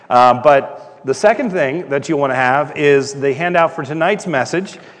But the second thing that you want to have is the handout for tonight's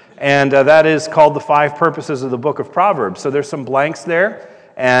message, and that is called The 5 Purposes of the Book of Proverbs. So there's some blanks there,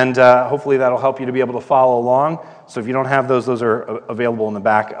 and hopefully that'll help you to be able to follow along. So if you don't have those are available in the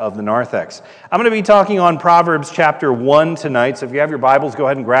back of the narthex. I'm going to be talking on Proverbs chapter 1 tonight, so if you have your Bibles, go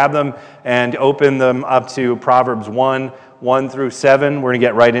ahead and grab them and open them up to Proverbs 1 through 7. We're going to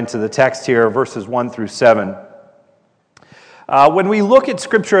get right into the text here, verses 1 through 7. When we look at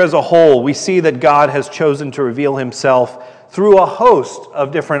Scripture as a whole, we see that God has chosen to reveal himself through a host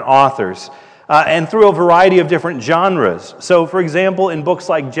of different authors and through a variety of different genres. So, for example, in books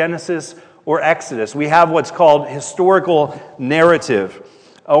like Genesis or Exodus, we have what's called historical narrative.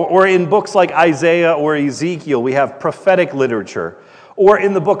 Or in books like Isaiah or Ezekiel, we have prophetic literature. Or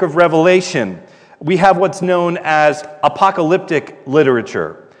in the book of Revelation, we have what's known as apocalyptic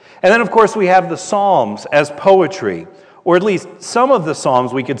literature. And then, of course, we have the Psalms as poetry. Or at least some of the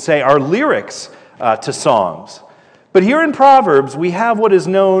Psalms, we could say, are lyrics to songs. But here in Proverbs, we have what is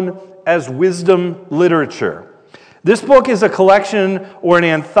known as wisdom literature. This book is a collection or an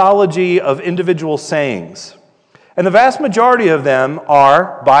anthology of individual sayings. And the vast majority of them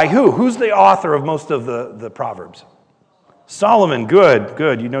are by who? Who's the author of most of the Proverbs? Solomon.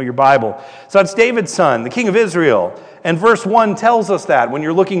 Good. You know your Bible. So that's David's son, the king of Israel. And verse 1 tells us that. When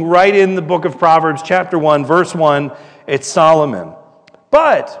you're looking right in the book of Proverbs, chapter 1, verse 1, it's Solomon.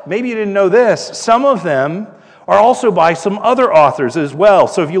 But maybe you didn't know this. Some of them are also by some other authors as well.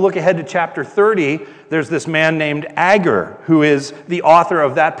 So if you look ahead to chapter 30, there's this man named Agur, who is the author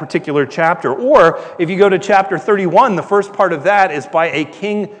of that particular chapter. Or if you go to chapter 31, the first part of that is by a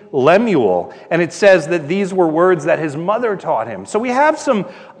King Lemuel. And it says that these were words that his mother taught him. So we have some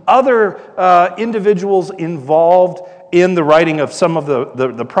other individuals involved in the writing of some of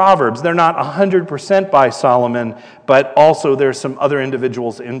the Proverbs. They're not 100% by Solomon, but also there's some other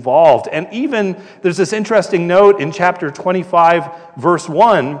individuals involved. And even there's this interesting note in chapter 25, verse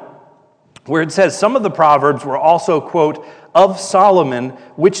 1, where it says some of the Proverbs were also, quote, of Solomon,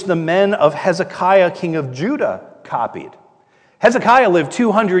 which the men of Hezekiah, king of Judah, copied. Hezekiah lived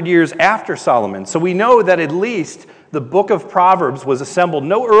 200 years after Solomon, so we know that at least the book of Proverbs was assembled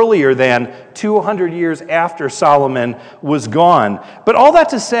no earlier than 200 years after Solomon was gone. But all that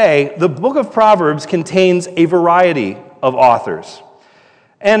to say, the book of Proverbs contains a variety of authors.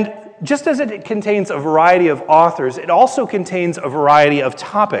 And just as it contains a variety of authors, it also contains a variety of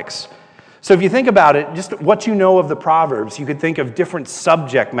topics. So if you think about it, just what you know of the Proverbs, you could think of different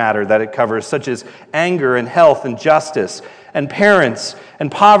subject matter that it covers, such as anger and health and justice and parents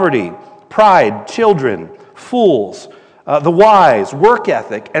and poverty, pride, children, fools, the wise, work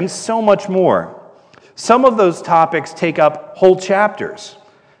ethic, and so much more. Some of those topics take up whole chapters,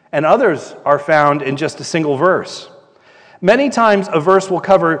 and others are found in just a single verse. Many times a verse will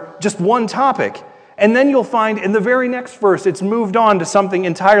cover just one topic, and then you'll find in the very next verse it's moved on to something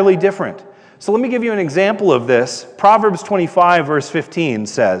entirely different. So let me give you an example of this. Proverbs 25, verse 15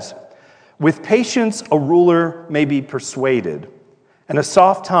 says, "With patience a ruler may be persuaded, and a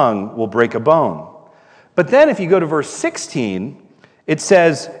soft tongue will break a bone." But then if you go to verse 16, it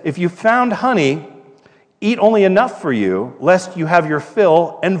says, "If you found honey, eat only enough for you, lest you have your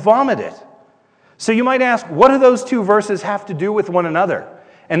fill and vomit it." So you might ask, what do those two verses have to do with one another?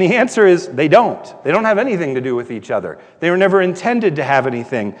 And the answer is they don't. They don't have anything to do with each other. They were never intended to have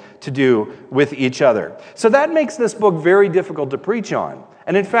anything to do with each other. So that makes this book very difficult to preach on.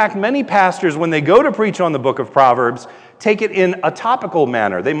 And in fact, many pastors, when they go to preach on the book of Proverbs, take it in a topical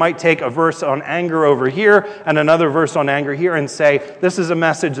manner. They might take a verse on anger over here and another verse on anger here and say, this is a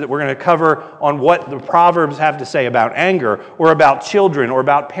message that we're going to cover on what the Proverbs have to say about anger or about children or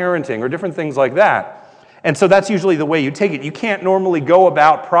about parenting or different things like that. And so that's usually the way you take it. You can't normally go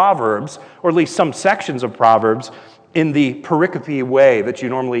about Proverbs, or at least some sections of Proverbs, in the pericope way that you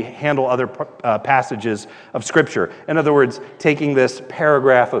normally handle other passages of Scripture. In other words, taking this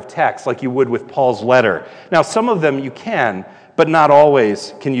paragraph of text like you would with Paul's letter. Now, some of them you can, but not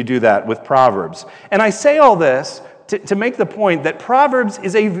always can you do that with Proverbs. And I say all this to make the point that Proverbs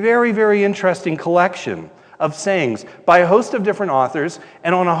is a very, very interesting collection of sayings by a host of different authors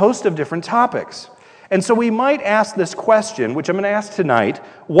and on a host of different topics. And so we might ask this question, which I'm going to ask tonight: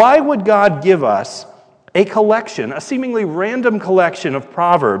 why would God give us a collection, a seemingly random collection of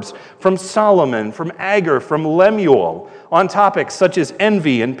Proverbs from Solomon, from Agur, from Lemuel, on topics such as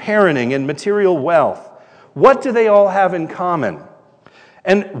envy and parenting and material wealth? What do they all have in common?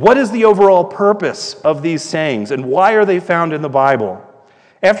 And what is the overall purpose of these sayings, and why are they found in the Bible?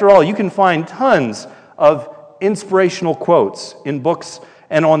 After all, you can find tons of inspirational quotes in books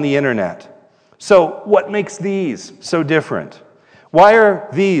and on the internet. So what makes these so different? Why are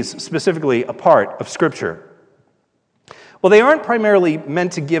these specifically a part of Scripture? Well, they aren't primarily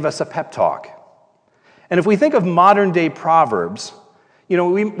meant to give us a pep talk. And if we think of modern-day Proverbs,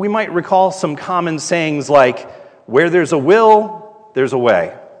 we might recall some common sayings like, where there's a will, there's a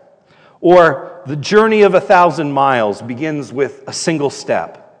way. Or, the journey of 1,000 miles begins with a single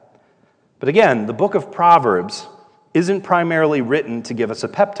step. But again, the book of Proverbs isn't primarily written to give us a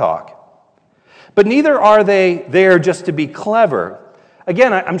pep talk. But neither are they there just to be clever.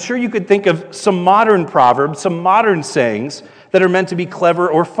 Again, I'm sure you could think of some modern proverbs, some modern sayings that are meant to be clever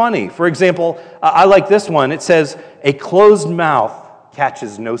or funny. For example, I like this one. It says, a closed mouth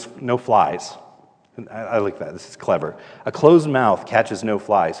catches no flies. I like that. This is clever. A closed mouth catches no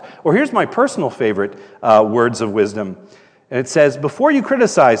flies. Or here's my personal favorite words of wisdom. And it says, before you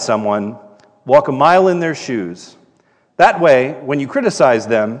criticize someone, walk a mile in their shoes. That way, when you criticize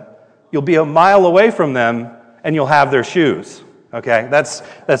them, you'll be a mile away from them and you'll have their shoes. Okay,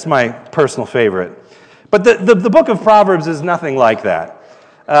 that's my personal favorite. But the book of Proverbs is nothing like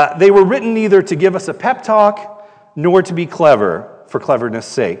that. They were written neither to give us a pep talk nor to be clever for cleverness'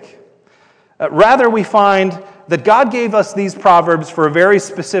 sake. Rather, we find that God gave us these Proverbs for a very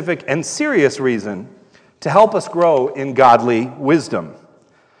specific and serious reason, to help us grow in godly wisdom.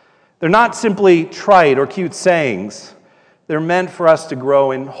 They're not simply trite or cute sayings. They're meant for us to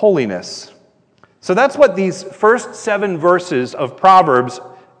grow in holiness. So that's what these first 7 verses of Proverbs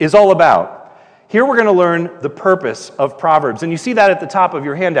is all about. Here we're going to learn the purpose of Proverbs. And you see that at the top of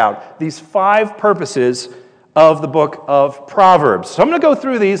your handout, these 5 purposes of the book of Proverbs. So I'm going to go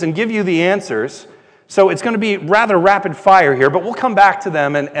through these and give you the answers. So it's going to be rather rapid fire here, but we'll come back to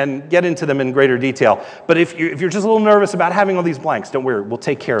them and get into them in greater detail. But if you're just a little nervous about having all these blanks, don't worry, we'll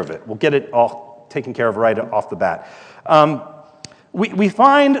take care of it. We'll get it all taken care of right off the bat. We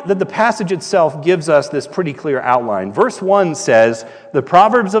find that the passage itself gives us this pretty clear outline. Verse 1 says, the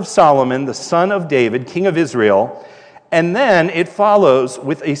Proverbs of Solomon, the son of David, king of Israel, and then it follows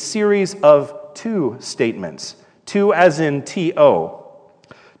with a series of 2 statements. 2 as in T-O.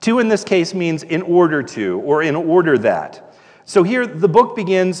 2 in this case means in order to, or in order that. So here the book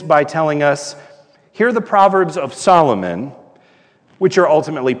begins by telling us, here are the Proverbs of Solomon, which are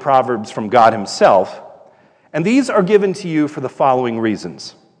ultimately Proverbs from God himself, and these are given to you for the following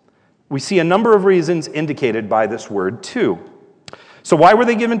reasons. We see a number of reasons indicated by this word to. So why were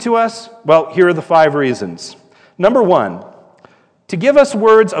they given to us? Well, here are the 5 reasons. Number 1, to give us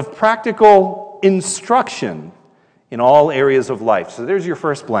words of practical instruction in all areas of life. So there's your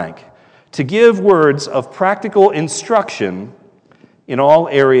first blank. To give words of practical instruction in all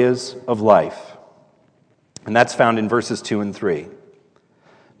areas of life. And that's found in verses 2 and 3.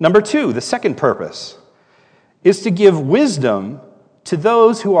 Number 2, the second purpose, is to give wisdom to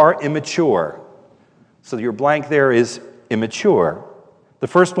those who are immature. So your blank there is immature. The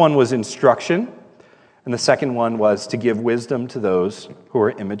first one was instruction, and the second one was to give wisdom to those who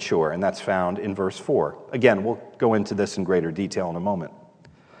are immature, and that's found in verse 4. Again, we'll go into this in greater detail in a moment.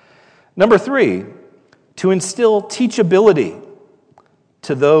 Number 3, to instill teachability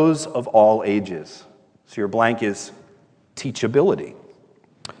to those of all ages. So your blank is teachability.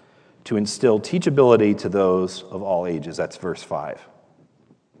 To instill teachability to those of all ages. That's verse 5.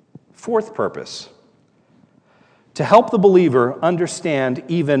 Fourth purpose, to help the believer understand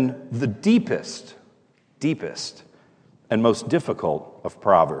even the deepest and most difficult of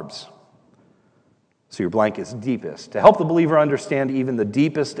Proverbs. So your blank is deepest. To help the believer understand even the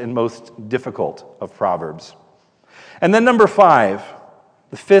deepest and most difficult of Proverbs. And then number 5,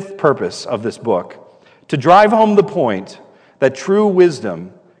 the 5th purpose of this book, to drive home the point that true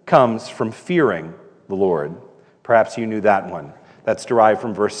wisdom comes from fearing the Lord. Perhaps you knew that one. That's derived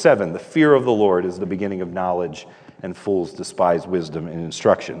from verse 7. The fear of the Lord is the beginning of knowledge, and fools despise wisdom and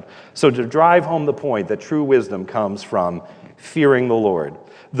instruction. So to drive home the point that true wisdom comes from fearing the Lord.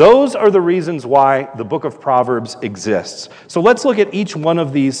 Those are the reasons why the book of Proverbs exists. So let's look at each one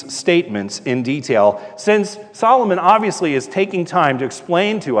of these statements in detail, since Solomon obviously is taking time to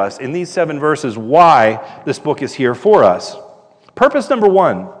explain to us in these 7 verses why this book is here for us. Purpose number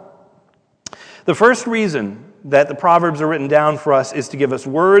 1. The first reason that the Proverbs are written down for us is to give us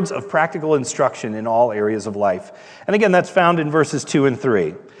words of practical instruction in all areas of life. And again, that's found in verses 2 and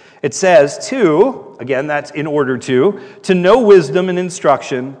 3. It says to, again, that's in order to know wisdom and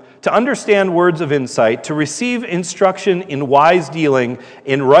instruction, to understand words of insight, to receive instruction in wise dealing,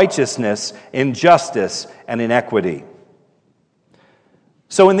 in righteousness, in justice, and in equity.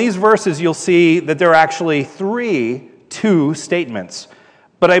 So in these verses, you'll see that there are actually 3 to statements.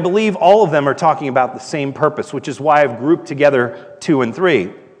 But I believe all of them are talking about the same purpose, which is why I've grouped together 2 and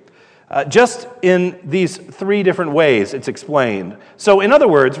 3. Just in these three different ways it's explained. So in other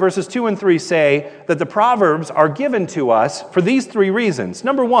words, verses 2 and 3 say that the Proverbs are given to us for these three reasons.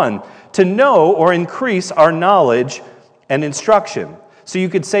 Number one, to know or increase our knowledge and instruction. So you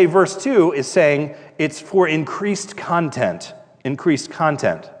could say verse 2 is saying it's for increased content. Increased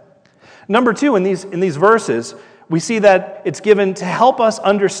content. Number two, in these verses, we see that it's given to help us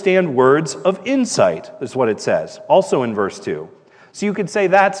understand words of insight, is what it says, also in verse 2. So you could say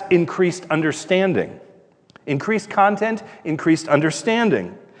that's increased understanding. Increased content, increased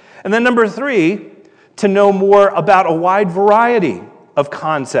understanding. And then number three, to know more about a wide variety of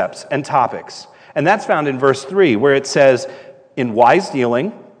concepts and topics. And that's found in verse 3, where it says, in wise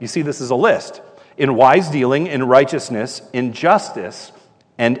dealing, you see this is a list, in wise dealing, in righteousness, in justice,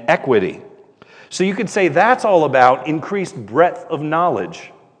 and equity. So you could say that's all about increased breadth of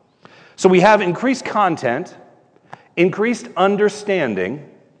knowledge. So we have increased content, increased understanding,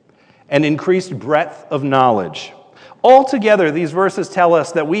 and increased breadth of knowledge. Altogether, these verses tell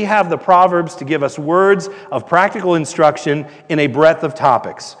us that we have the Proverbs to give us words of practical instruction in a breadth of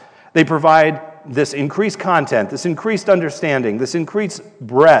topics. They provide this increased content, this increased understanding, this increased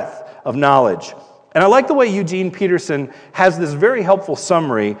breadth of knowledge. And I like the way Eugene Peterson has this very helpful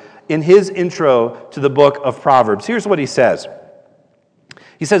summary in his intro to the book of Proverbs. Here's what he says.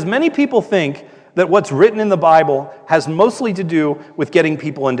 He says, many people think that what's written in the Bible has mostly to do with getting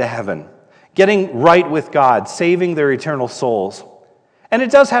people into heaven, getting right with God, saving their eternal souls. And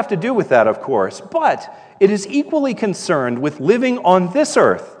it does have to do with that, of course, but it is equally concerned with living on this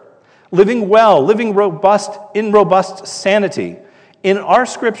earth, living well, living robust sanity. In our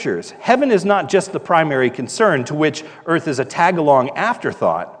scriptures, heaven is not just the primary concern to which earth is a tag-along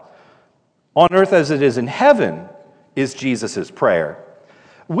afterthought. On earth as it is in heaven is Jesus' prayer.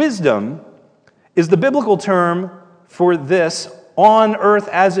 Wisdom is the biblical term for this on earth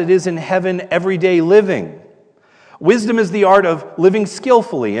as it is in heaven everyday living. Wisdom is the art of living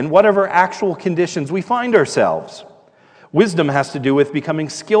skillfully in whatever actual conditions we find ourselves. Wisdom has to do with becoming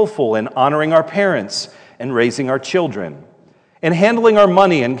skillful in honoring our parents and raising our children, and handling our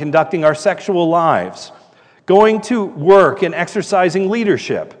money and conducting our sexual lives, going to work and exercising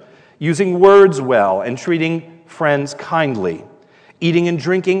leadership, using words well and treating friends kindly, eating and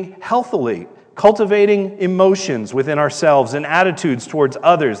drinking healthily, cultivating emotions within ourselves and attitudes towards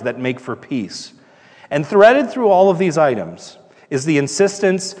others that make for peace. And threaded through all of these items is the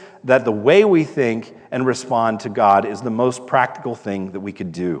insistence that the way we think and respond to God is the most practical thing that we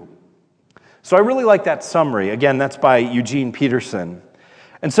could do. So I really like that summary. Again, that's by Eugene Peterson.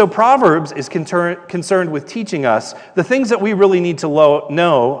 And so Proverbs is concerned with teaching us the things that we really need to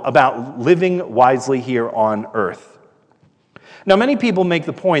know about living wisely here on earth. Now, many people make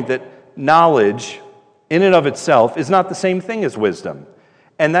the point that knowledge, in and of itself, is not the same thing as wisdom.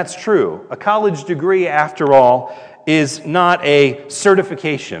 And that's true. A college degree, after all, is not a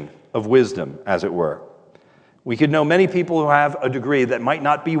certification of wisdom, as it were. We could know many people who have a degree that might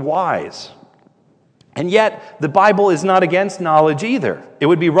not be wise. And yet, the Bible is not against knowledge either. It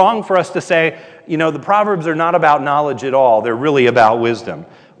would be wrong for us to say, the Proverbs are not about knowledge at all. They're really about wisdom.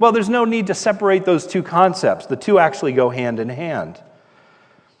 Well, there's no need to separate those two concepts. The two actually go hand in hand.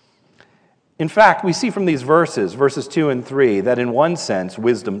 In fact, we see from these verses 2 and 3, that in one sense,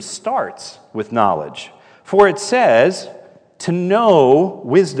 wisdom starts with knowledge. For it says, to know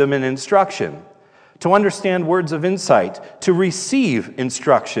wisdom and instruction, to understand words of insight, to receive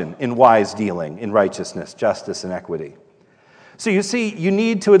instruction in wise dealing, in righteousness, justice, and equity. So you see, you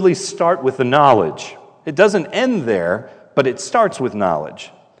need to at least start with the knowledge. It doesn't end there, but it starts with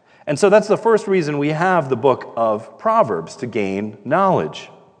knowledge. And so that's the first reason we have the book of Proverbs, to gain knowledge.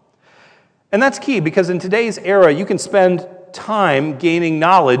 And that's key, because in today's era, you can spend time gaining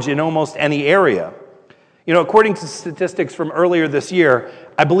knowledge in almost any area. According to statistics from earlier this year,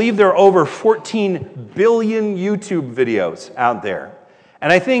 I believe there are over 14 billion YouTube videos out there.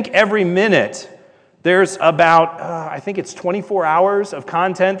 And I think every minute there's about, I think it's 24 hours of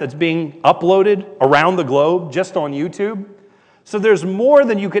content that's being uploaded around the globe just on YouTube. So there's more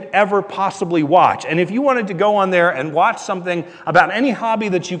than you could ever possibly watch. And if you wanted to go on there and watch something about any hobby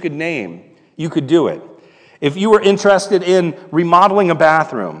that you could name, you could do it. If you were interested in remodeling a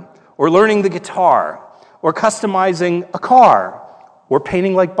bathroom, or learning the guitar, or customizing a car, or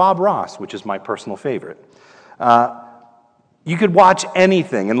painting like Bob Ross, which is my personal favorite, you could watch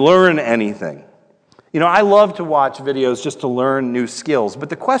anything and learn anything. I love to watch videos just to learn new skills,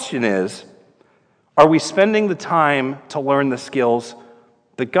 but the question is, are we spending the time to learn the skills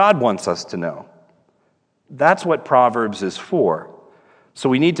that God wants us to know? That's what Proverbs is for. So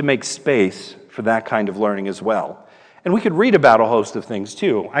we need to make space for that kind of learning as well. And we could read about a host of things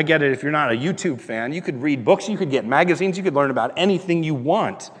too. I get it if you're not a YouTube fan. You could read books, you could get magazines, you could learn about anything you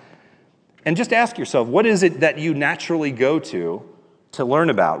want. And just ask yourself, what is it that you naturally go to learn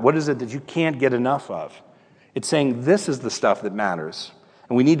about? What is it that you can't get enough of? It's saying this is the stuff that matters.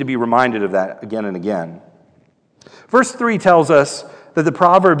 And we need to be reminded of that again and again. Verse 3 tells us that the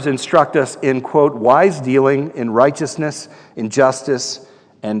Proverbs instruct us in, quote, wise dealing, in righteousness, in justice,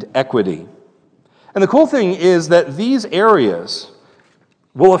 and equity. And the cool thing is that these areas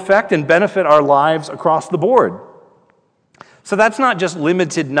will affect and benefit our lives across the board. So that's not just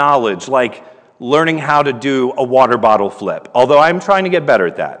limited knowledge, like learning how to do a water bottle flip, although I'm trying to get better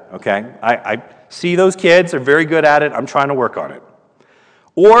at that, okay? I see those kids, they're very good at it, I'm trying to work on it.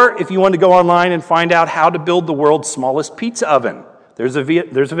 Or if you want to go online and find out how to build the world's smallest pizza oven, there's a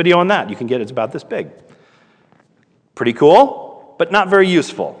video on that. You can get it, it's about this big. Pretty cool, but not very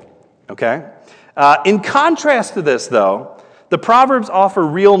useful, okay? In contrast to this, though, the Proverbs offer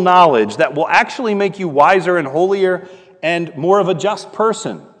real knowledge that will actually make you wiser and holier and more of a just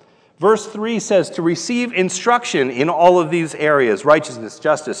person. Verse 3 says to receive instruction in all of these areas, righteousness,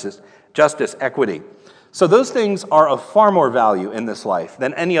 justice, equity. So those things are of far more value in this life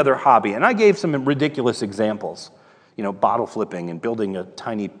than any other hobby. And I gave some ridiculous examples, bottle flipping and building a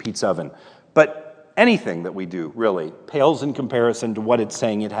tiny pizza oven. But anything that we do, really, pales in comparison to what it's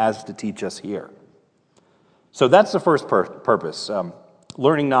saying it has to teach us here. So that's the first purpose,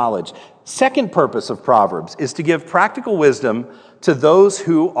 learning knowledge. Second purpose of Proverbs is to give practical wisdom to those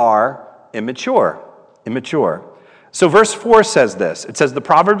who are immature. So verse 4 says this. It says, the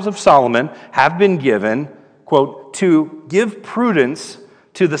Proverbs of Solomon have been given, quote, to give prudence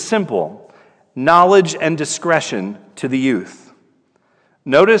to the simple, knowledge and discretion to the youth.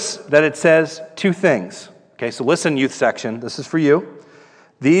 Notice that it says two things. Okay, so listen, youth section, this is for you.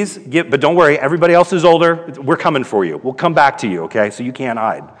 These give, but don't worry, everybody else is older. We're coming for you. We'll come back to you, okay, so you can't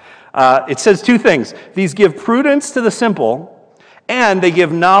hide. It says two things. These give prudence to the simple, and they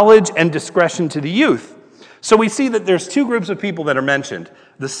give knowledge and discretion to the youth. So we see that there's two groups of people that are mentioned.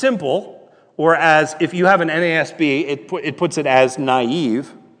 The simple, or as, if you have an NASB, it puts it as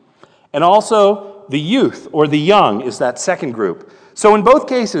naive. And also the youth, or the young, is that second group. So in both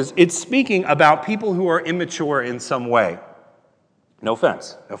cases, it's speaking about people who are immature in some way. No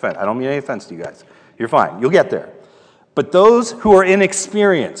offense. I don't mean any offense to you guys. You're fine. You'll get there. But those who are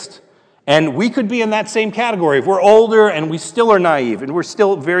inexperienced, and we could be in that same category. If we're older and we still are naive and we're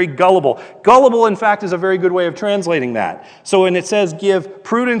still very gullible. Gullible, in fact, is a very good way of translating that. So when it says give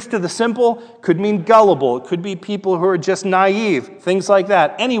prudence to the simple, could mean gullible. It could be people who are just naive, things like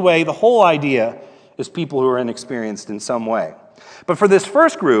that. Anyway, the whole idea is people who are inexperienced in some way. But for this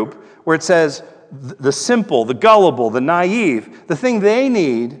first group, where it says the simple, the gullible, the naive, the thing they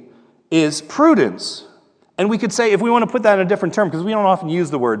need is prudence. And we could say, if we want to put that in a different term, because we don't often use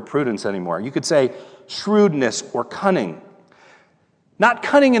the word prudence anymore, you could say shrewdness or cunning. Not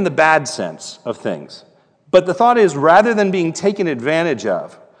cunning in the bad sense of things, but the thought is rather than being taken advantage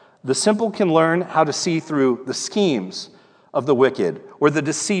of, the simple can learn how to see through the schemes of the wicked or the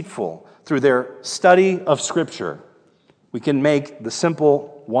deceitful through their study of Scripture. We can make the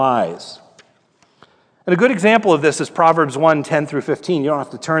simple wise. And a good example of this is Proverbs 1, 10 through 15. You don't have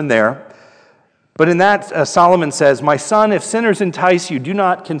to turn there. But in that, Solomon says, my son, if sinners entice you, do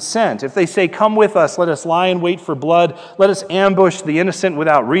not consent. If they say, come with us, let us lie in wait for blood. Let us ambush the innocent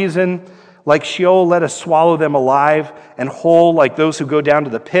without reason. Like Sheol, let us swallow them alive, and whole like those who go down to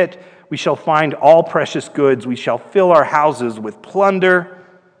the pit. We shall find all precious goods. We shall fill our houses with plunder.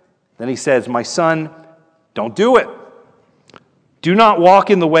 Then he says, my son, don't do it. Do not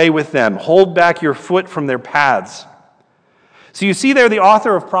walk in the way with them. Hold back your foot from their paths. So you see there, the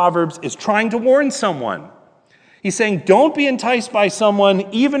author of Proverbs is trying to warn someone. He's saying, don't be enticed by someone,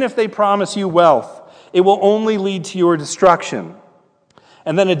 even if they promise you wealth. It will only lead to your destruction.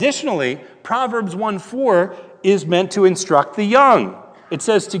 And then additionally, Proverbs 1:4 is meant to instruct the young. It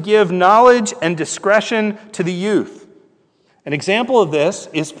says to give knowledge and discretion to the youth. An example of this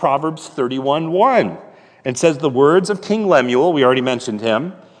is Proverbs 31:1. It says the words of King Lemuel, we already mentioned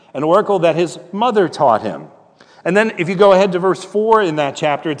him, an oracle that his mother taught him. And then if you go ahead to verse 4 in that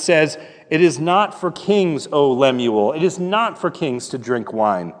chapter, it says, it is not for kings, O Lemuel. It is not for kings to drink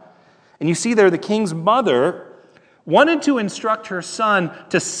wine. And you see there the king's mother wanted to instruct her son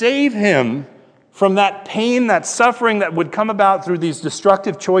to save him from that pain, that suffering that would come about through these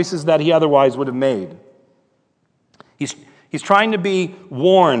destructive choices that he otherwise would have made. He's trying to be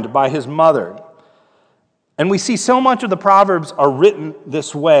warned by his mother. And we see so much of the Proverbs are written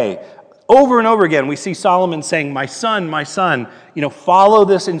this way. Over and over again, we see Solomon saying, my son, follow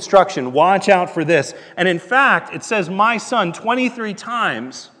this instruction. Watch out for this. And in fact, it says, my son, 23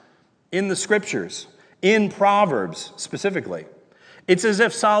 times in the scriptures, in Proverbs specifically. It's as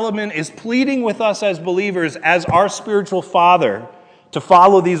if Solomon is pleading with us as believers, as our spiritual father, to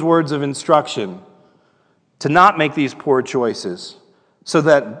follow these words of instruction, to not make these poor choices, so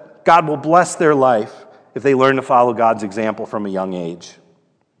that God will bless their life if they learn to follow God's example from a young age.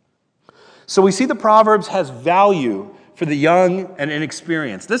 So we see the Proverbs has value for the young and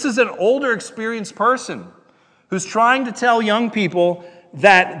inexperienced. This is an older, experienced person who's trying to tell young people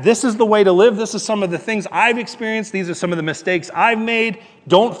that this is the way to live. This is some of the things I've experienced. These are some of the mistakes I've made.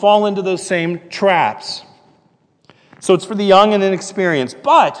 Don't fall into those same traps. So it's for the young and inexperienced,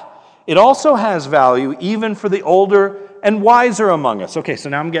 but it also has value even for the older and wiser among us. Okay, so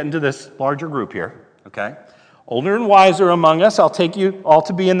now I'm getting to this larger group here, okay? Older and wiser among us, I'll take you all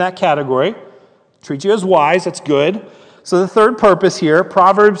to be in that category. Treat you as wise, that's good. So the third purpose here,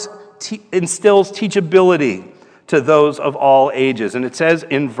 Proverbs instills teachability to those of all ages. And it says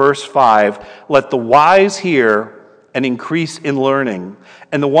in verse 5, let the wise hear and increase in learning,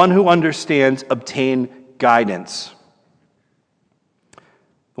 and the one who understands obtain guidance.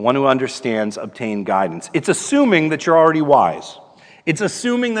 The one who understands obtain guidance. It's assuming that you're already wise. It's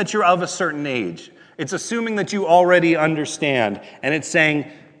assuming that you're of a certain age. It's assuming that you already understand. And it's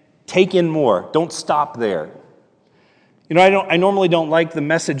saying, take in more. Don't stop there. You know, I normally don't like the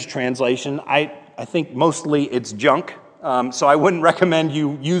Message translation. I think mostly it's junk. So I wouldn't recommend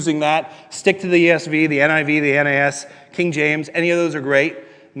you using that. Stick to the ESV, the NIV, the NAS, King James. Any of those are great.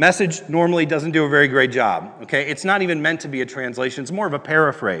 Message normally doesn't do a very great job. Okay, it's not even meant to be a translation. It's more of a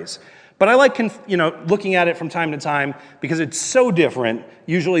paraphrase. But I like looking at it from time to time because it's so different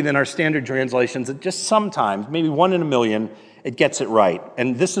usually than our standard translations that just sometimes, maybe one in a million, it gets it right.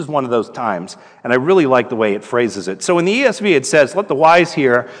 And this is one of those times. And I really like the way it phrases it. So in the ESV it says, let the wise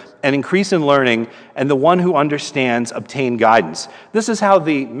hear and increase in learning, and the one who understands obtain guidance. This is how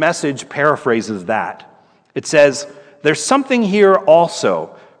the Message paraphrases that. It says, there's something here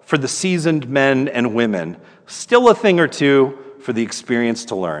also for the seasoned men and women, still a thing or two for the experienced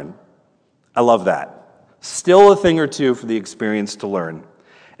to learn. I love that. Still a thing or two for the experienced to learn.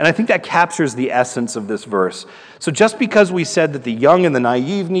 And I think that captures the essence of this verse. So just because we said that the young and the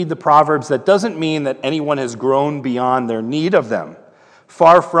naive need the Proverbs, that doesn't mean that anyone has grown beyond their need of them.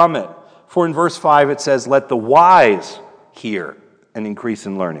 Far from it. For in verse 5 it says, let the wise hear and increase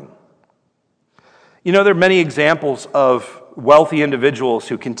in learning. You know, there are many examples of wealthy individuals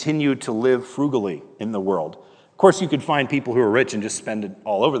who continue to live frugally in the world. Of course, you could find people who are rich and just spend it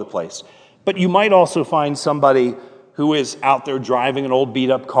all over the place. But you might also find somebody who is out there driving an old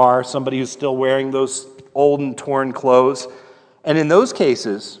beat-up car, somebody who's still wearing those old and torn clothes. And in those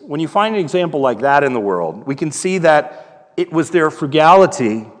cases, when you find an example like that in the world, we can see that it was their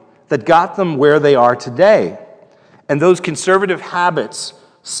frugality that got them where they are today. And those conservative habits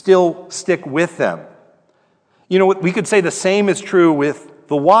still stick with them. You know, we could say the same is true with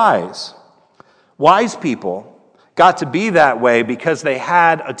the wise. Wise people got to be that way because they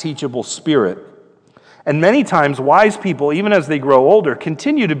had a teachable spirit. And many times, wise people, even as they grow older,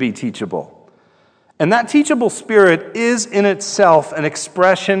 continue to be teachable. And that teachable spirit is in itself an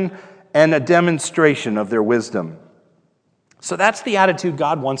expression and a demonstration of their wisdom. So that's the attitude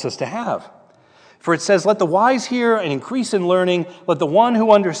God wants us to have. For it says, let the wise hear and increase in learning. Let the one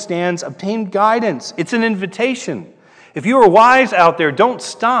who understands obtain guidance. It's an invitation. If you are wise out there, don't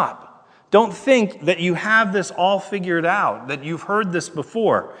stop. Don't think that you have this all figured out, that you've heard this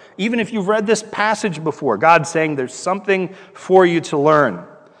before. Even if you've read this passage before, God's saying there's something for you to learn.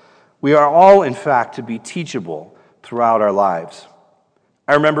 We are all, in fact, to be teachable throughout our lives.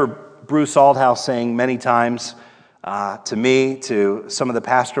 I remember Bruce Aldhouse saying many times to me, to some of the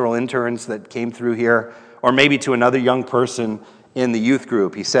pastoral interns that came through here, or maybe to another young person in the youth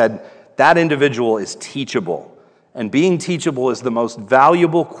group, he said, that individual is teachable. And being teachable is the most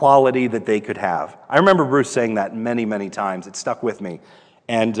valuable quality that they could have. I remember Bruce saying that many, many times. It stuck with me.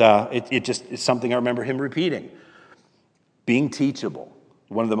 And it just is something I remember him repeating. Being teachable,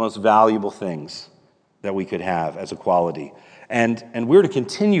 one of the most valuable things that we could have as a quality. And we're to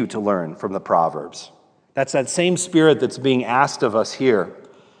continue to learn from the Proverbs. That's that same spirit that's being asked of us here.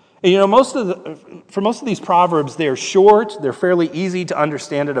 And you know, for most of these Proverbs, they're short, they're fairly easy to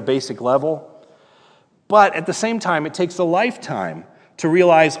understand at a basic level. But at the same time, it takes a lifetime to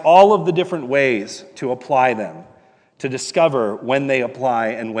realize all of the different ways to apply them, to discover when they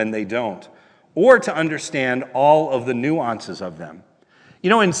apply and when they don't, or to understand all of the nuances of them. You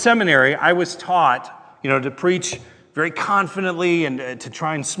know, in seminary, I was taught, to preach very confidently and to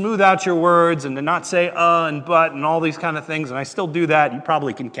try and smooth out your words and to not say and but and all these kind of things, and I still do that. You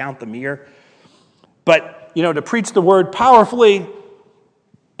probably can count them here. But, to preach the word powerfully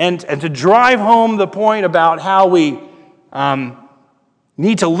and to drive home the point about how we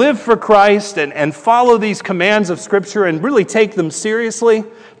need to live for Christ and follow these commands of Scripture and really take them seriously,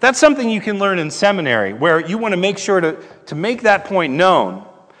 that's something you can learn in seminary, where you want to make sure to make that point known.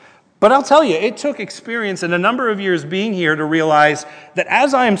 But I'll tell you, it took experience and a number of years being here to realize that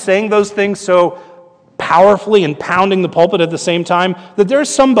as I am saying those things so powerfully and pounding the pulpit at the same time, that there's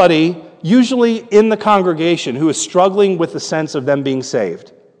somebody, usually in the congregation, who is struggling with the sense of them being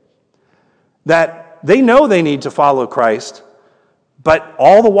saved. That they know they need to follow Christ, but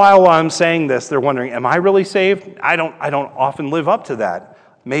all the while I'm saying this, they're wondering, am I really saved? I don't often live up to that.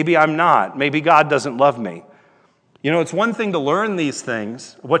 Maybe I'm not. Maybe God doesn't love me. It's one thing to learn these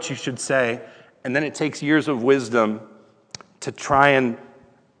things, what you should say, and then it takes years of wisdom to try and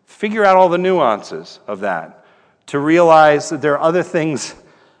figure out all the nuances of that, to realize that there are other things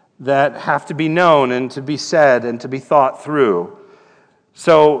that have to be known and to be said and to be thought through.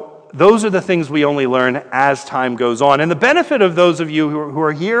 So those are the things we only learn as time goes on. And the benefit of those of you who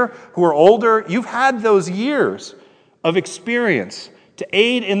are here, who are older, you've had those years of experience to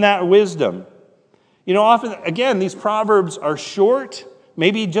aid in that wisdom. Often, again, these Proverbs are short,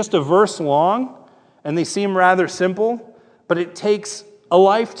 maybe just a verse long, and they seem rather simple, but it takes a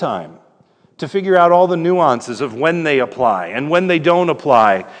lifetime to figure out all the nuances of when they apply and when they don't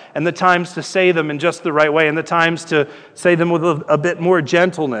apply, and the times to say them in just the right way, and the times to say them with a bit more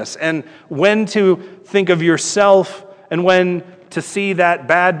gentleness, and when to think of yourself and when to see that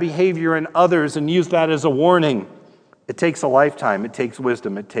bad behavior in others and use that as a warning. It takes a lifetime, it takes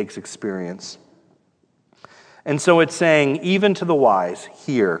wisdom, it takes experience. And so it's saying, even to the wise,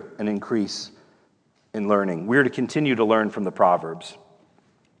 hear and increase in learning. We're to continue to learn from the Proverbs.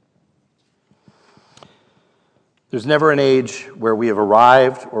 There's never an age where we have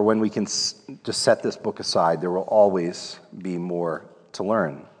arrived or when we can just set this book aside. There will always be more to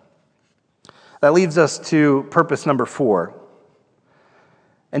learn. That leads us to purpose number 4.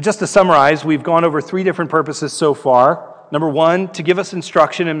 And just to summarize, we've gone over 3 different purposes so far. Number 1, to give us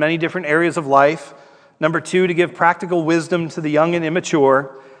instruction in many different areas of life. Number 2, to give practical wisdom to the young and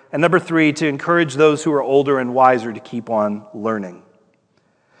immature. And number 3, to encourage those who are older and wiser to keep on learning.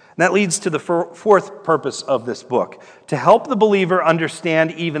 And that leads to the 4th purpose of this book, to help the believer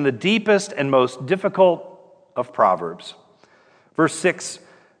understand even the deepest and most difficult of Proverbs. Verse 6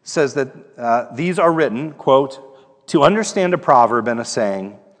 says that these are written, quote, to understand a proverb and a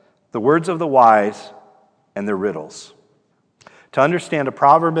saying, the words of the wise and their riddles. To understand a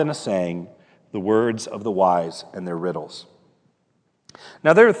proverb and a saying, the words of the wise and their riddles.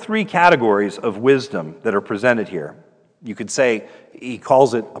 Now, there are 3 categories of wisdom that are presented here. You could say he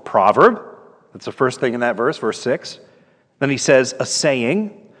calls it a proverb. That's the first thing in that verse, verse 6. Then he says a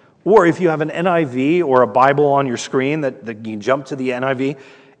saying. Or if you have an NIV or a Bible on your screen that you can jump to the NIV,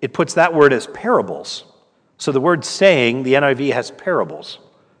 it puts that word as parables. So the word saying, the NIV has parables.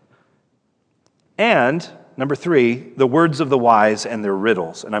 And number 3, the words of the wise and their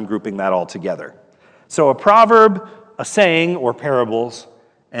riddles, and I'm grouping that all together. So a proverb, a saying, or parables,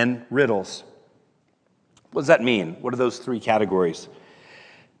 and riddles. What does that mean? What are those 3 categories?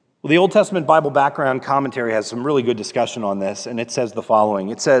 Well, the Old Testament Bible Background Commentary has some really good discussion on this, and it says the following.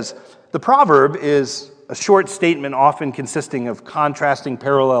 It says, the proverb is a short statement often consisting of contrasting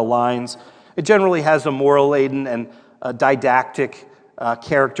parallel lines. It generally has a moral-laden and a didactic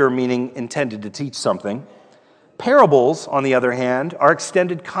character, meaning intended to teach something. Parables, on the other hand, are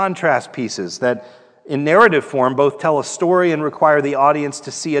extended contrast pieces that, in narrative form, both tell a story and require the audience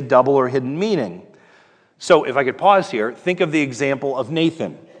to see a double or hidden meaning. So, if I could pause here, think of the example of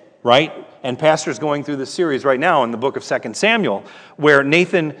Nathan, right? And Pastor's going through this series right now in the book of 2 Samuel, where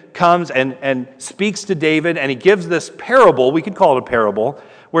Nathan comes and speaks to David, and he gives this parable, we could call it a parable,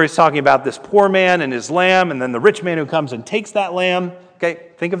 where he's talking about this poor man and his lamb, and then the rich man who comes and takes that lamb.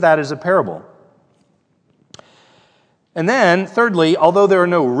 Okay, think of that as a parable. And then, thirdly, although there are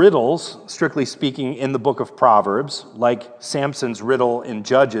no riddles, strictly speaking, in the book of Proverbs, like Samson's riddle in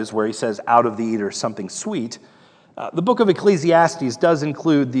Judges, where he says, out of the eater something sweet, the book of Ecclesiastes does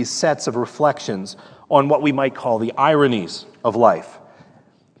include these sets of reflections on what we might call the ironies of life.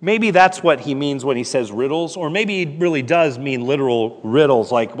 Maybe that's what he means when he says riddles, or maybe he really does mean literal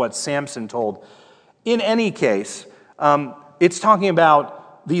riddles, like what Samson told. In any case, it's talking about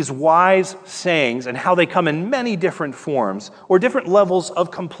these wise sayings and how they come in many different forms or different levels of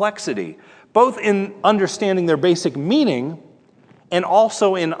complexity, both in understanding their basic meaning and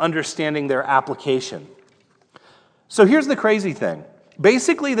also in understanding their application. So here's the crazy thing.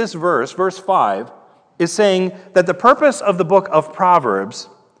 Basically, this verse 5, is saying that the purpose of the book of Proverbs,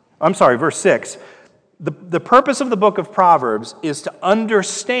 verse 6, the purpose of the book of Proverbs is to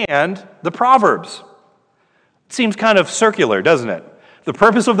understand the Proverbs. It seems kind of circular, doesn't it? The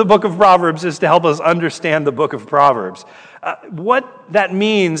purpose of the book of Proverbs is to help us understand the book of Proverbs. What that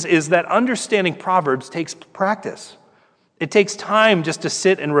means is that understanding Proverbs takes practice. It takes time just to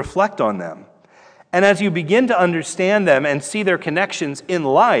sit and reflect on them. And as you begin to understand them and see their connections in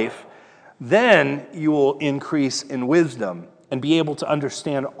life, then you will increase in wisdom and be able to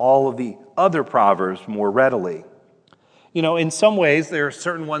understand all of the other Proverbs more readily. You know, in some ways, there are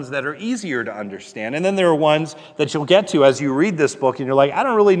certain ones that are easier to understand, and then there are ones that you'll get to as you read this book, and you're like, I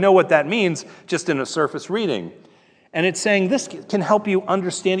don't really know what that means just in a surface reading. And it's saying this can help you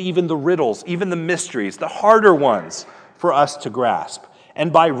understand even the riddles, even the mysteries, the harder ones for us to grasp.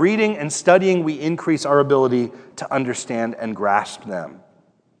 And by reading and studying, we increase our ability to understand and grasp them.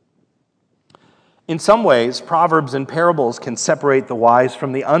 In some ways, Proverbs and parables can separate the wise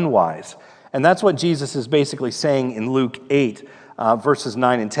from the unwise. And that's what Jesus is basically saying in Luke 8, verses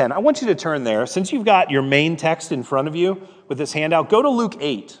 9 and 10. I want you to turn there. Since you've got your main text in front of you with this handout, go to Luke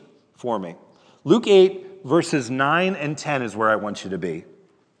 8 for me. Luke 8, verses 9 and 10 is where I want you to be.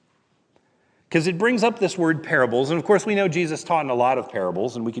 Because it brings up this word parables. And of course, we know Jesus taught in a lot of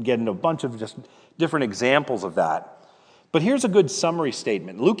parables, and we could get into a bunch of just different examples of that. But here's a good summary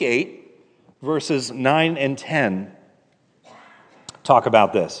statement. Luke 8, verses 9 and 10 talk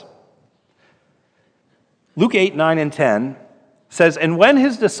about this. Luke 8, 9 and 10 says, "And when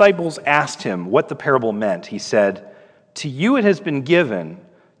his disciples asked him what the parable meant, he said, 'To you it has been given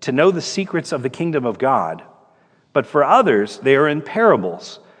to know the secrets of the kingdom of God, but for others they are in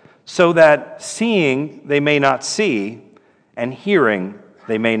parables, so that seeing they may not see, and hearing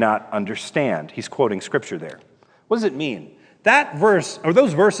they may not understand.'" He's quoting scripture there. What does it mean? That verse, or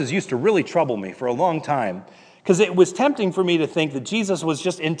those verses, used to really trouble me for a long time, because it was tempting for me to think that Jesus was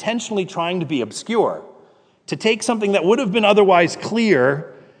just intentionally trying to be obscure, to take something that would have been otherwise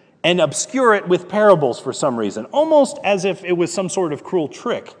clear and obscure it with parables for some reason, almost as if it was some sort of cruel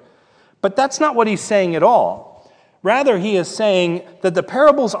trick. But that's not what he's saying at all. Rather, he is saying that the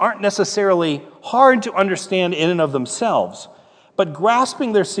parables aren't necessarily hard to understand in and of themselves, but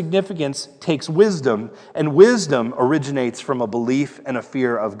grasping their significance takes wisdom, and wisdom originates from a belief and a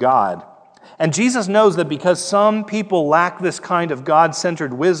fear of God. And Jesus knows that because some people lack this kind of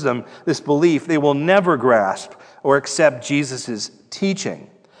God-centered wisdom, this belief, they will never grasp or accept Jesus'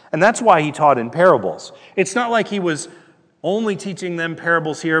 teaching. And that's why he taught in parables. It's not like he was only teaching them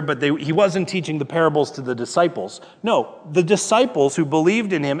parables here, but he wasn't teaching the parables to the disciples. No, the disciples who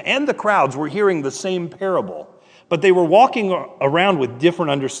believed in him and the crowds were hearing the same parable, but they were walking around with different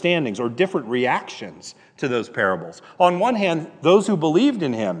understandings or different reactions to those parables. On one hand, those who believed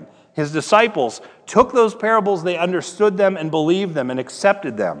in him, his disciples, took those parables, they understood them and believed them and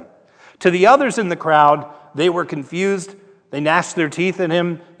accepted them. To the others in the crowd, they were confused. They gnashed their teeth at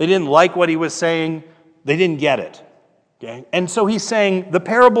him. They didn't like what he was saying. They didn't get it. Okay? And so he's saying the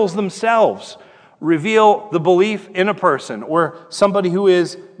parables themselves reveal the belief in a person or somebody who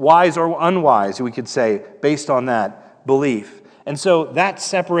is wise or unwise, we could say, based on that belief. And so that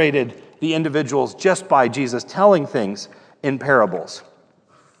separated the individuals just by Jesus telling things in parables.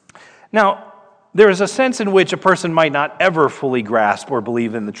 Now, there is a sense in which a person might not ever fully grasp or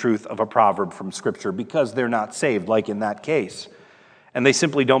believe in the truth of a proverb from Scripture because they're not saved, like in that case. And they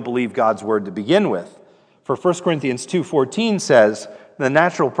simply don't believe God's word to begin with. For 1 Corinthians 2:14 says, "The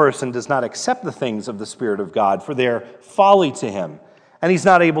natural person does not accept the things of the Spirit of God, for they are folly to him, and he's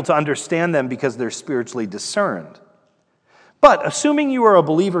not able to understand them because they're spiritually discerned." But assuming you are a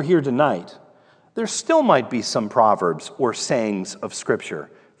believer here tonight, there still might be some proverbs or sayings of Scripture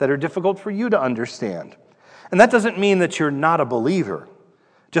that are difficult for you to understand. And that doesn't mean that you're not a believer,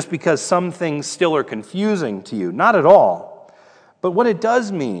 just because some things still are confusing to you. Not at all. But what it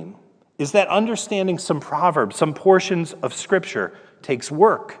does mean is that understanding some proverbs, some portions of Scripture, takes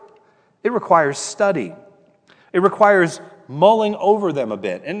work. It requires study. It requires mulling over them a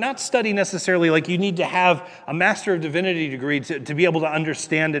bit. And not study necessarily like you need to have a Master of Divinity degree to be able to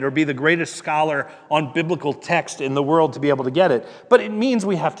understand it or be the greatest scholar on biblical text in the world to be able to get it. But it means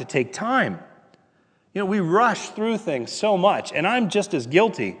we have to take time. You know, we rush through things so much, and I'm just as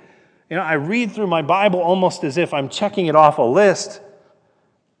guilty. You know, I read through my Bible almost as if I'm checking it off a list,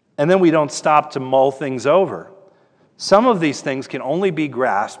 and then we don't stop to mull things over. Some of these things can only be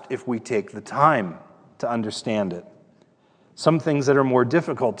grasped if we take the time to understand it. Some things that are more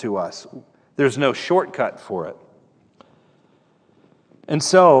difficult to us, there's no shortcut for it. And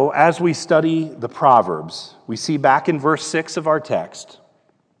so, as we study the Proverbs, we see back in verse 6 of our text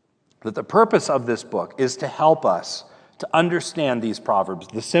that the purpose of this book is to help us to understand these Proverbs.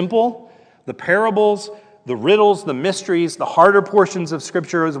 The simple, the parables, the riddles, the mysteries, the harder portions of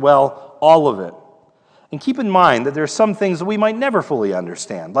Scripture as well, all of it. And keep in mind that there are some things that we might never fully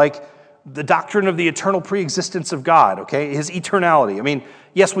understand, like the doctrine of the eternal preexistence of God, okay, his eternality. I mean,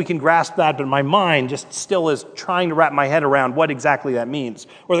 yes, we can grasp that, but my mind just still is trying to wrap my head around what exactly that means.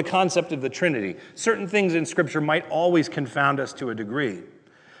 Or the concept of the Trinity. Certain things in Scripture might always confound us to a degree.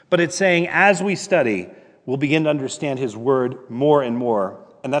 But it's saying as we study, we'll begin to understand his word more and more,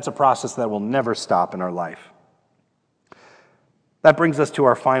 and that's a process that will never stop in our life. That brings us to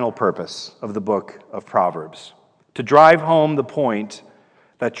our final purpose of the book of Proverbs, to drive home the point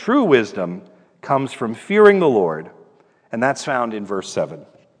that true wisdom comes from fearing the Lord, and that's found in verse 7.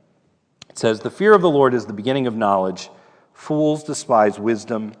 It says, "The fear of the Lord is the beginning of knowledge. Fools despise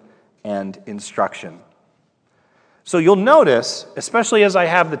wisdom and instruction." So you'll notice, especially as I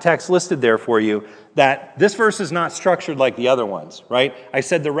have the text listed there for you, that this verse is not structured like the other ones, right? I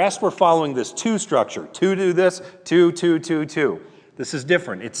said the rest were following this two structure. Two do this, two, two, two, two. This is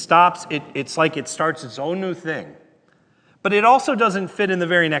different. It stops, it's like it starts its own new thing. But it also doesn't fit in the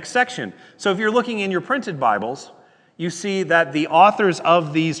very next section. So if you're looking in your printed Bibles, you see that the authors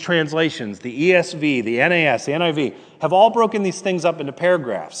of these translations, the ESV, the NAS, the NIV, have all broken these things up into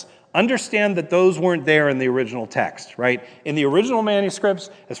paragraphs. Understand that those weren't there in the original text, right? In the original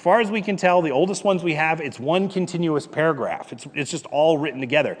manuscripts, as far as we can tell, the oldest ones we have, it's one continuous paragraph. It's just all written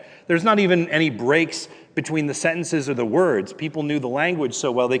together. There's not even any breaks between the sentences or the words. People knew the language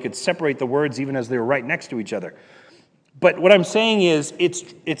so well they could separate the words even as they were right next to each other. But what I'm saying is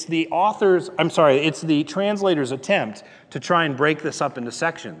it's the translator's attempt to try and break this up into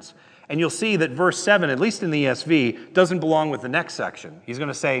sections. And you'll see that verse 7, at least in the ESV, doesn't belong with the next section. He's going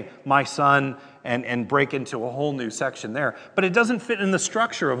to say, "my son," and break into a whole new section there. But it doesn't fit in the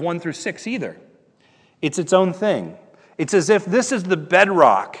structure of 1 through 6 either. It's its own thing. It's as if this is the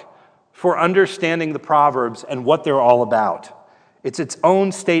bedrock for understanding the Proverbs and what they're all about. It's its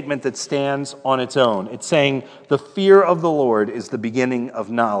own statement that stands on its own. It's saying, "The fear of the Lord is the beginning of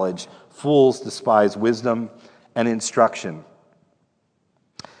knowledge. Fools despise wisdom and instruction."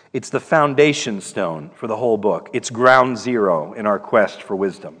 It's the foundation stone for the whole book. It's ground zero in our quest for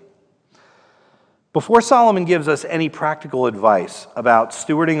wisdom. Before Solomon gives us any practical advice about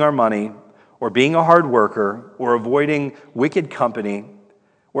stewarding our money, or being a hard worker, or avoiding wicked company,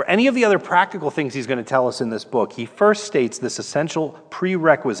 or any of the other practical things he's going to tell us in this book, he first states this essential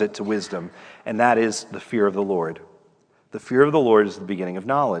prerequisite to wisdom, and that is the fear of the Lord. The fear of the Lord is the beginning of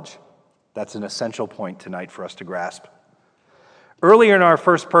knowledge. That's an essential point tonight for us to grasp. Earlier in our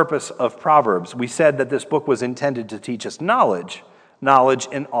first purpose of Proverbs, we said that this book was intended to teach us knowledge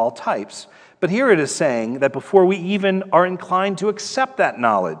in all types. But here it is saying that before we even are inclined to accept that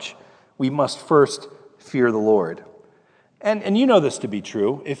knowledge, we must first fear the Lord. And you know this to be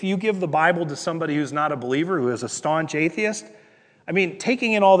true. If you give the Bible to somebody who's not a believer, who is a staunch atheist, I mean,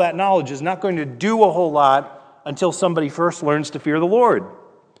 taking in all that knowledge is not going to do a whole lot until somebody first learns to fear the Lord.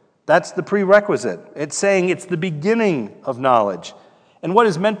 That's the prerequisite. It's saying it's the beginning of knowledge. And what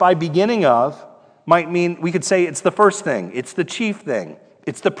is meant by beginning of might mean, we could say it's the first thing, it's the chief thing,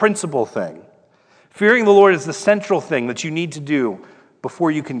 it's the principal thing. Fearing the Lord is the central thing that you need to do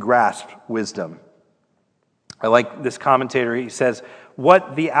before you can grasp wisdom. I like this commentator. He says,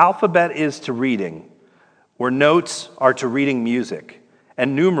 "What the alphabet is to reading, or notes are to reading music,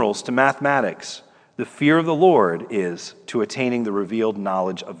 and numerals to mathematics, the fear of the Lord is to attaining the revealed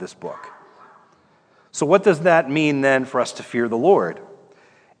knowledge of this book." So what does that mean then for us to fear the Lord?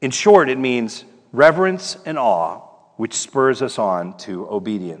 In short, it means reverence and awe, which spurs us on to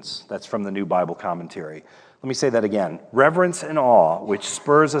obedience. That's from the New Bible Commentary. Let me say that again. Reverence and awe, which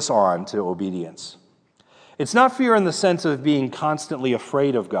spurs us on to obedience. It's not fear in the sense of being constantly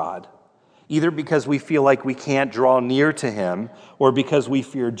afraid of God, either because we feel like we can't draw near to him or because we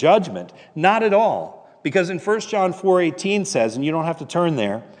fear judgment. Not at all. Because in 1 John 4:18 says, and you don't have to turn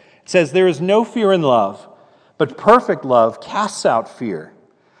there, it says, "There is no fear in love, but perfect love casts out fear.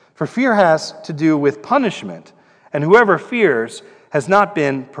 For fear has to do with punishment, and whoever fears has not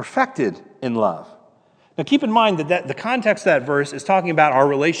been perfected in love." Now keep in mind that the context of that verse is talking about our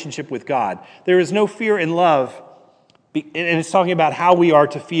relationship with God. There is no fear in love, and it's talking about how we are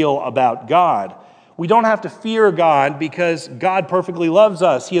to feel about God. We don't have to fear God because God perfectly loves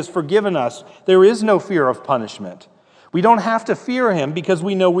us. He has forgiven us. There is no fear of punishment. We don't have to fear him because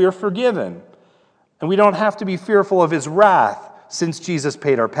we know we are forgiven. And we don't have to be fearful of his wrath since Jesus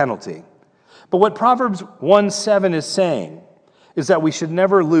paid our penalty. But what Proverbs 1:7 is saying is that we should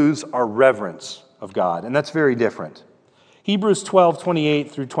never lose our reverence of God, and that's very different. Hebrews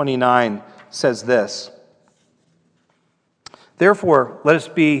 12:28 through 29 says this, "Therefore, let us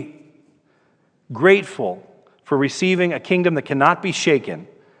be grateful for receiving a kingdom that cannot be shaken,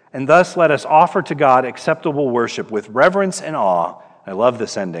 and thus let us offer to God acceptable worship with reverence and awe." I love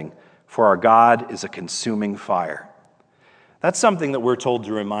this ending. "For our God is a consuming fire." That's something that we're told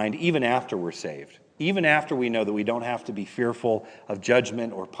to remind even after we're saved. Even after we know that we don't have to be fearful of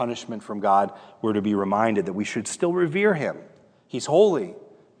judgment or punishment from God, we're to be reminded that we should still revere him. He's holy.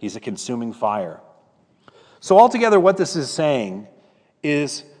 He's a consuming fire. So altogether, what this is saying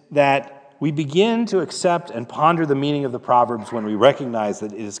is that we begin to accept and ponder the meaning of the Proverbs when we recognize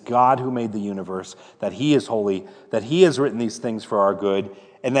that it is God who made the universe, that he is holy, that he has written these things for our good,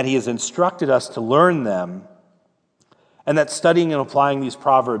 and that he has instructed us to learn them, and that studying and applying these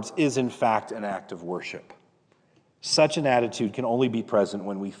Proverbs is in fact an act of worship. Such an attitude can only be present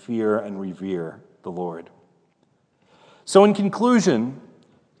when we fear and revere the Lord. So in conclusion,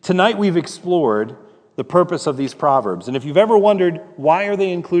 tonight we've explored the purpose of these Proverbs. And if you've ever wondered, why are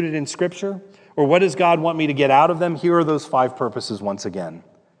they included in Scripture? Or what does God want me to get out of them? Here are those 5 purposes once again.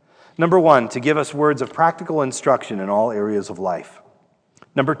 Number 1, to give us words of practical instruction in all areas of life.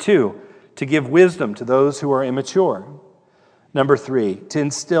 Number 2, to give wisdom to those who are immature. Number 3, to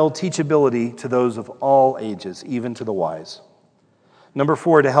instill teachability to those of all ages, even to the wise. Number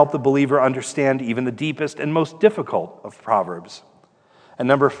 4, to help the believer understand even the deepest and most difficult of Proverbs. And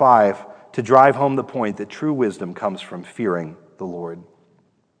number 5, to drive home the point that true wisdom comes from fearing the Lord.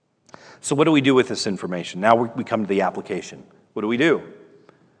 So what do we do with this information? Now we come to the application. What do we do?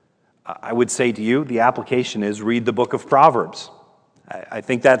 I would say to you, the application is read the book of Proverbs. I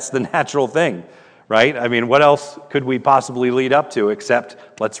think that's the natural thing, right? I mean, what else could we possibly lead up to except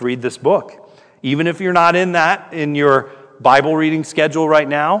let's read this book? Even if you're not in your Bible reading schedule right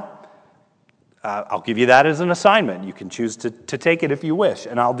now, I'll give you that as an assignment. You can choose to take it if you wish,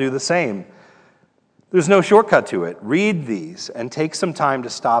 and I'll do the same. There's no shortcut to it. Read these and take some time to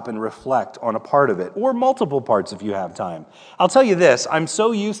stop and reflect on a part of it, or multiple parts if you have time. I'll tell you this, I'm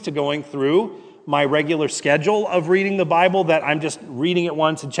so used to going through my regular schedule of reading the Bible that I'm just reading it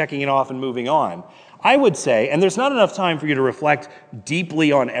once and checking it off and moving on. I would say, and there's not enough time for you to reflect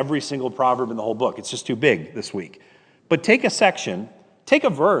deeply on every single proverb in the whole book. It's just too big this week. But take a section, take a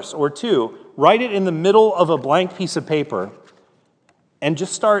verse or two, write it in the middle of a blank piece of paper, and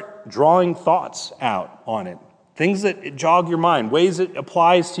just start drawing thoughts out on it. Things that jog your mind, ways it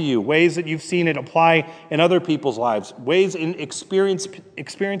applies to you, ways that you've seen it apply in other people's lives, ways in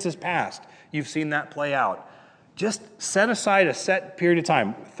experiences past you've seen that play out. Just set aside a set period of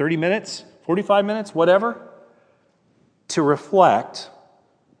time, 30 minutes, 45 minutes, whatever, to reflect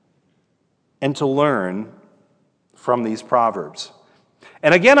and to learn from these Proverbs.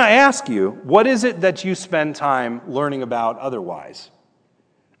 And again, I ask you, what is it that you spend time learning about otherwise?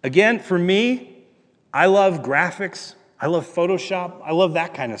 Again, for me, I love graphics. I love Photoshop. I love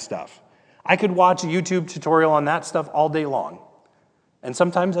that kind of stuff. I could watch a YouTube tutorial on that stuff all day long. And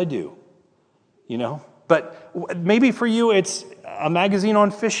sometimes I do, you know. But maybe for you, it's a magazine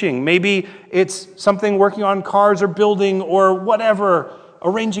on fishing. Maybe it's something working on cars or building or whatever,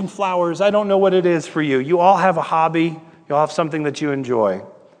 arranging flowers. I don't know what it is for you. You all have a hobby. You all have something that you enjoy.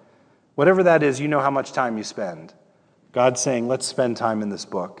 Whatever that is, you know how much time you spend. God's saying, let's spend time in this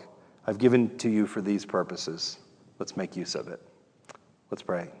book. I've given to you for these purposes. Let's make use of it. Let's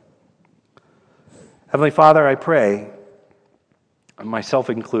pray. Heavenly Father, I pray, myself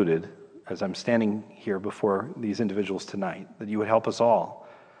included, as I'm standing here before these individuals tonight, that you would help us all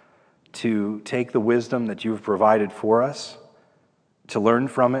to take the wisdom that you've provided for us, to learn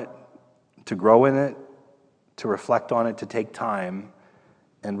from it, to grow in it, to reflect on it, to take time,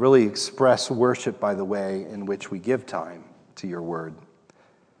 and really express worship by the way in which we give time to your word.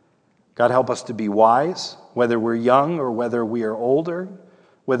 God, help us to be wise, whether we're young or whether we are older,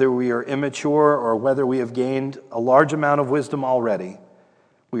 whether we are immature or whether we have gained a large amount of wisdom already.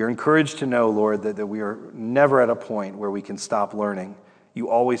 We are encouraged to know, Lord, that we are never at a point where we can stop learning. You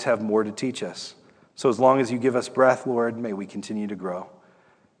always have more to teach us. So as long as you give us breath, Lord, may we continue to grow.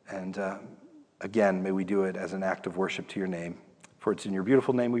 And again, may we do it as an act of worship to your name. For it's in your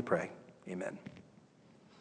beautiful name we pray. Amen.